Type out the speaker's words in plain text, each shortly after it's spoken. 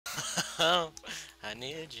Oh, I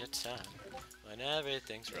need your time when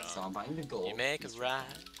everything's wrong. So I'm buying the gold. You make it right.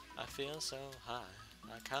 I feel so high.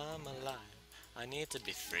 I come alive. I need to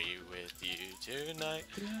be free with you tonight.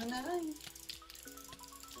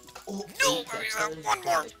 Oh, No, one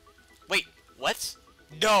more. Wait, what?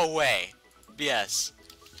 No way. BS.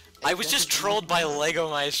 I was just trolled by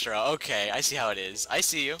Lego Maestro. Okay, I see how it is. I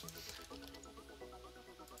see you.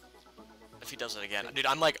 If he does it again, dude,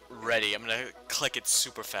 I'm like ready. I'm gonna click it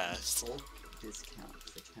super fast. Gold discount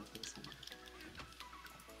for 10%.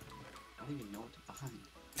 I don't even know what to buy.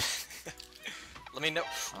 Let me know.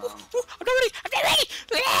 I'm not ready. I'm not ready.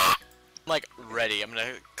 I'm like ready. I'm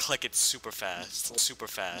gonna click it super fast. Super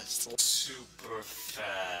fast. Super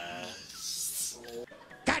fast.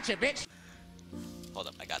 Gotcha, bitch. Hold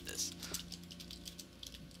up, I got this.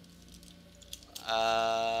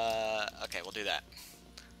 Okay, we'll do that.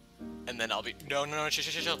 And then I'll be no,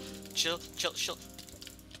 chill.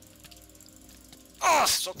 Oh,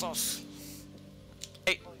 so close.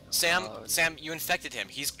 Hey, Sam, you infected him.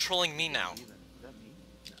 He's trolling me now.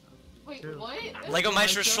 Wait, what? Lego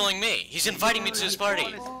Meister's trolling me. He's inviting me to his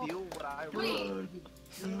party. Wait,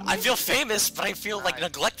 I feel famous, but I feel like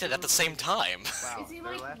neglected at the same time. is he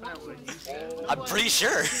like I'm pretty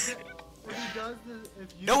sure.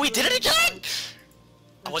 No, we did it again!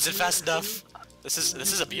 I wasn't fast enough. This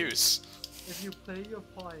is abuse. If you play your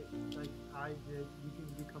part like I did, you can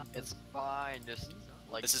become. It's fine, just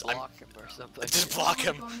like This is- block him or something. Just block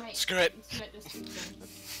him. Screw it.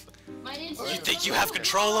 My name's You think you have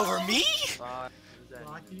control over me? Fine.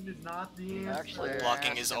 Blocking is not the answer. Actually,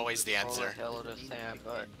 Blocking is always the answer. Hello to Sam,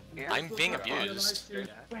 but I'm being abused.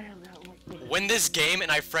 Win this game and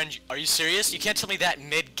I friend you. Are you serious? You can't tell me that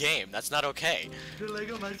mid-game. That's not okay.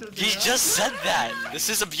 He just said that. This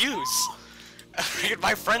is abuse.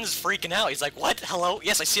 My friend's freaking out. He's like, what? Hello?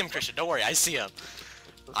 Yes, I see him, Christian. Don't worry, I see him.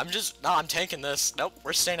 I'm tanking this. Nope,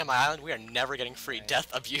 we're staying on my island. We are never getting free. Death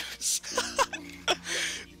abuse.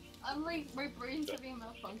 I'm like, my brain's having a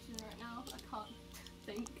malfunction right now. I can't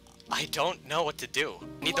think. I don't know what to do.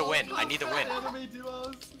 I need the win. I need the win.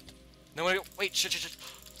 No, wait,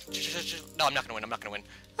 No, I'm not gonna win. I'm not gonna win.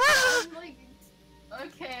 I'm like,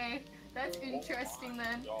 okay, that's interesting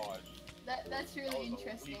then. That's really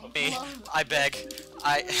interesting. Me, Love him. I beg.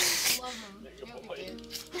 I Love him. You'll be good.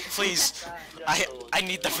 please. I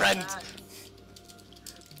need the friend.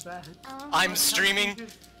 I'm streaming.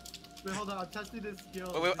 Wait, hold on. I'm testing this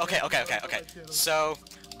skill. Wait, okay. So,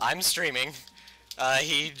 I'm streaming.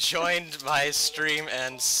 He joined my stream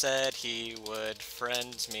and said he would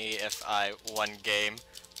friend me if I won game.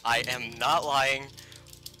 I am not lying.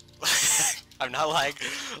 I'm not lying.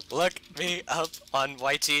 Look me up on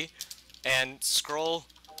YT and scroll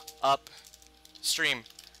up stream.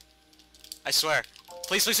 I swear.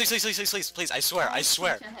 Please, I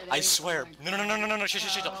swear. No,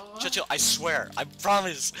 chill, I swear, I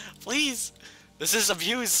promise, please. This is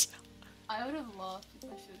abuse. I would have laughed if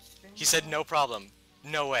I should have streamed. He said no problem.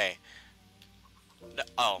 No way. No,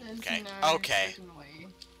 oh, There's okay. no Okay. freaking way.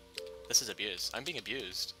 This is abuse. I'm being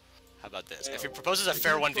abused. How about this? If he proposes a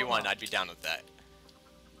fair 1v1, I'd be down with that.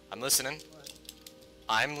 I'm listening.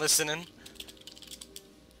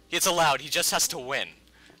 It's allowed. He just has to win.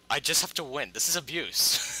 I just have to win. This is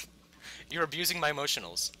abuse. You're abusing my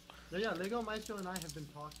emotionals. Yeah, Lego Maestro and I have been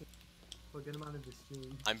talking for a good amount of the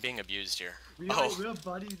stream. I'm being abused here. We're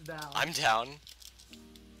buddies now. I'm down.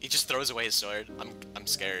 He just throws away his sword. I'm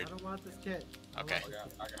scared. I don't want this kit. Okay.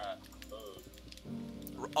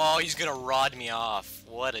 Oh, he's gonna rod me off.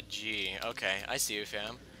 What a G. Okay, I see you,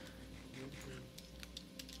 fam.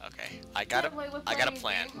 Okay, I got a plan.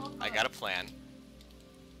 I got a plan.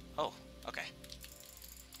 Oh, okay.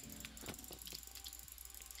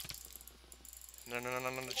 No.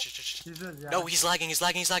 No, he's lagging. No,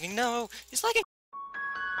 he's lagging.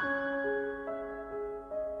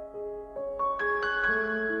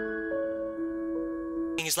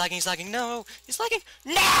 He's lagging. No, he's lagging.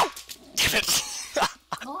 No! Damn it.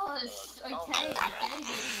 Gosh, okay.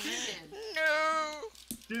 No.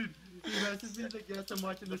 Dude, he messaged me to guess I'm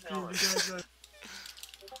watching the stream. You guys are...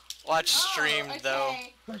 Watch stream though.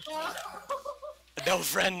 No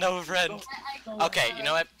friend. Okay, you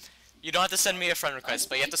know what? You don't have to send me a friend request,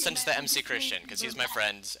 but you have to send it to the MC Christian, because he's my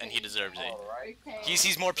friend, and he deserves it.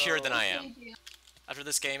 He's more pure than I am. After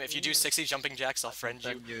this game, if you do 60 jumping jacks, I'll friend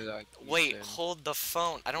you. Wait, hold the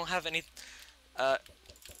phone. I don't have any...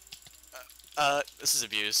 this is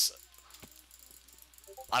abuse.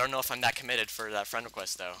 I don't know if I'm that committed for that friend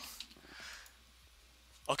request, though.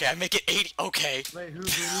 Okay, I make it 80. Okay. Wait, who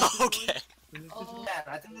okay.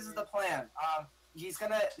 I think this is the plan. he's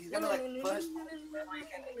gonna like put his where you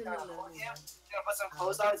can hold him. He's gonna put some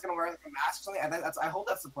clothes on. He's gonna wear like a mask or something. And I hope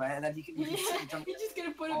that's the plan. And then he can jump. He's just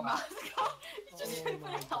gonna put a mask on. He's just gonna put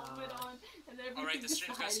a helmet on, and then everything. Alright, the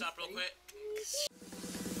stream's gonna stop real quick.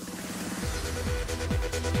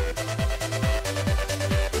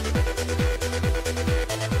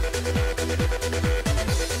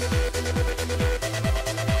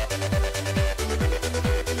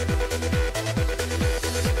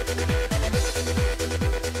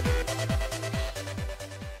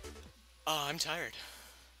 Oh, I'm tired.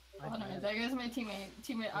 Oh no, there goes my teammate.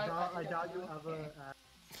 I doubt you ever.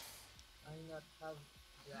 I not have.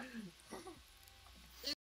 Yeah.